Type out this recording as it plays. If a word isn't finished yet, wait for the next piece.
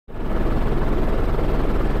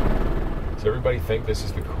Does everybody think this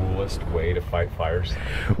is the coolest way to fight fires?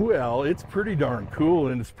 Well, it's pretty darn cool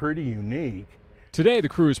and it's pretty unique. Today, the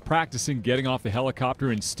crew is practicing getting off the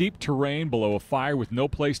helicopter in steep terrain below a fire with no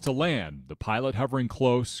place to land. The pilot hovering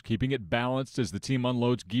close, keeping it balanced as the team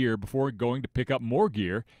unloads gear before going to pick up more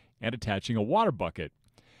gear and attaching a water bucket.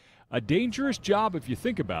 A dangerous job if you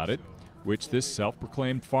think about it, which this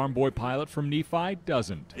self-proclaimed farm boy pilot from Nephi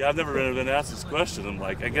doesn't. Yeah, I've never been asked this question. I'm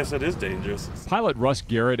like, I guess it is dangerous. Pilot Russ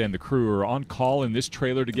Garrett and the crew are on call in this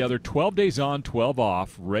trailer together 12 days on, 12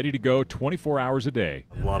 off, ready to go 24 hours a day.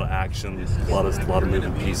 A lot of action, a lot of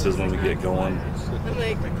moving pieces when we get going.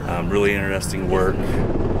 Really interesting work.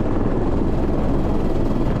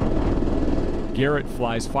 Garrett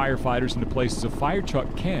flies firefighters into places a fire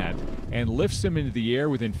truck can't and lifts them into the air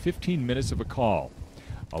within 15 minutes of a call.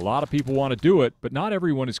 A lot of people want to do it, but not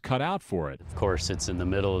everyone is cut out for it. Of course, it's in the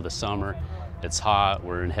middle of the summer. It's hot.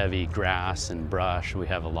 We're in heavy grass and brush. We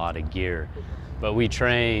have a lot of gear, but we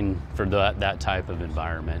train for that type of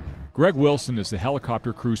environment. Greg Wilson is the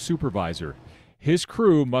helicopter crew supervisor. His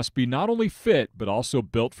crew must be not only fit, but also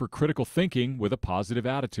built for critical thinking with a positive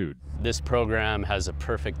attitude. This program has a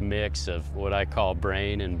perfect mix of what I call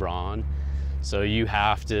brain and brawn. So you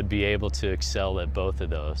have to be able to excel at both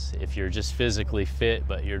of those. If you're just physically fit,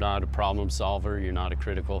 but you're not a problem solver, you're not a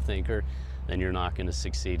critical thinker, then you're not going to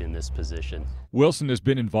succeed in this position. Wilson has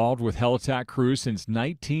been involved with Helitack crews since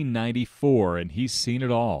 1994, and he's seen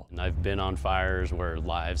it all. And I've been on fires where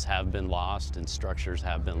lives have been lost and structures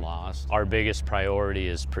have been lost. Our biggest priority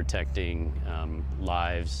is protecting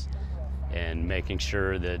lives and making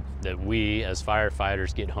sure that we as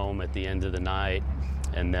firefighters get home at the end of the night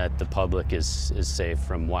and that the public is safe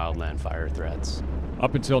from wildland fire threats.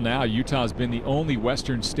 Up until now, Utah's been the only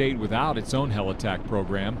western state without its own Helitack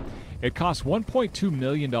program. It costs $1.2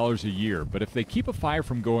 million a year, but if they keep a fire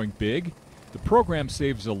from going big, the program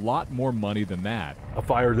saves a lot more money than that. A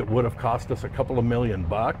fire that would have cost us a couple of $1 million,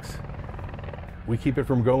 we keep it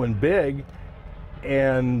from going big,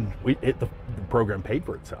 and the program paid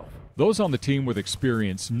for itself. Those on the team with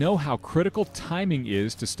experience know how critical timing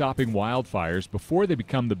is to stopping wildfires before they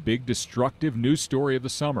become the big destructive news story of the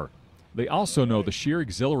summer. They also know the sheer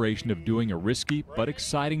exhilaration of doing a risky but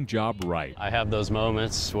exciting job right. I have those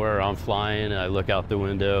moments where I'm flying and I look out the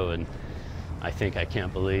window and I think I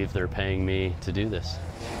can't believe they're paying me to do this.